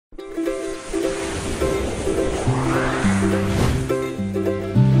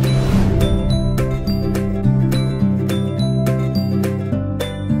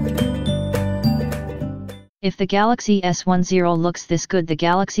If the Galaxy S10 looks this good, the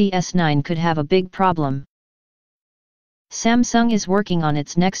Galaxy S9 could have a big problem. Samsung is working on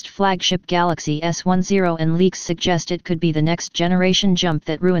its next flagship Galaxy S10 and leaks suggest it could be the next generation jump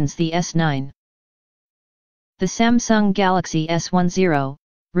that ruins the S9. The Samsung Galaxy S10,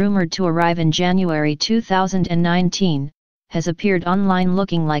 rumored to arrive in January 2019, has appeared online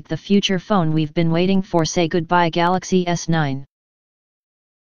looking like the future phone we've been waiting for. Say goodbye Galaxy S9.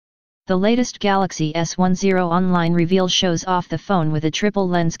 The latest Galaxy S10 online reveal shows off the phone with a triple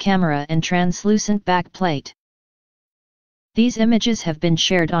lens camera and translucent back plate. These images have been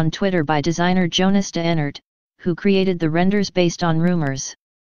shared on Twitter by designer Jonas de Enert, who created the renders based on rumors.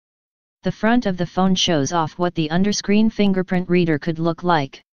 The front of the phone shows off what the underscreen fingerprint reader could look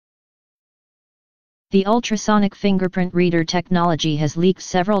like. The ultrasonic fingerprint reader technology has leaked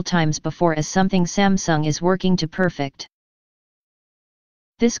several times before as something Samsung is working to perfect.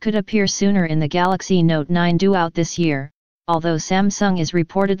 This could appear sooner in the Galaxy Note 9 due out this year, although Samsung is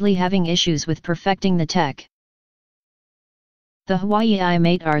reportedly having issues with perfecting the tech. The Huawei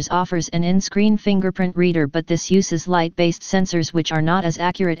iMate Rs offers an in-screen fingerprint reader, but this uses light-based sensors which are not as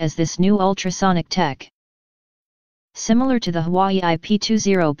accurate as this new ultrasonic tech. Similar to the Huawei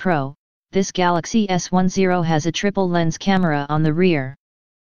P20 Pro, this Galaxy S10 has a triple lens camera on the rear.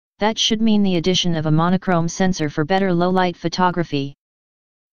 That should mean the addition of a monochrome sensor for better low-light photography.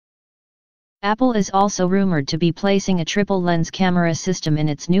 Apple is also rumored to be placing a triple lens camera system in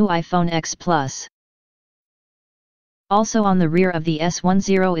its new iPhone X Plus. Also on the rear of the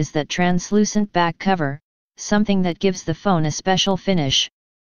S10 is that translucent back cover, something that gives the phone a special finish.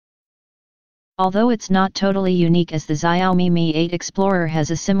 Although it's not totally unique, as the Xiaomi Mi 8 Explorer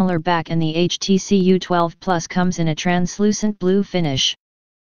has a similar back and the HTC U12 Plus comes in a translucent blue finish.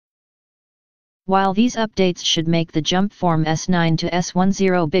 While these updates should make the jump from S9 to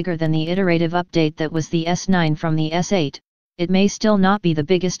S10 bigger than the iterative update that was the S9 from the S8, it may still not be the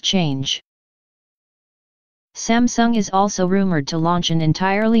biggest change. Samsung is also rumored to launch an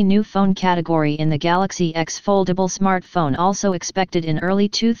entirely new phone category in the Galaxy X foldable smartphone, also expected in early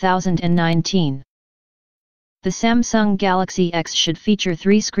 2019. The Samsung Galaxy X should feature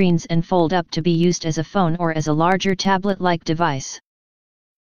 3 screens and fold up to be used as a phone or as a larger tablet-like device.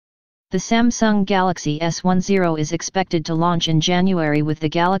 The Samsung Galaxy S10 is expected to launch in January, with the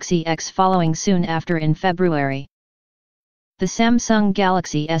Galaxy X following soon after in February. The Samsung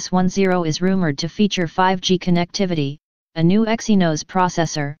Galaxy S10 is rumored to feature 5G connectivity, a new Exynos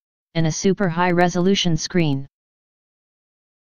processor, and a super high-resolution screen.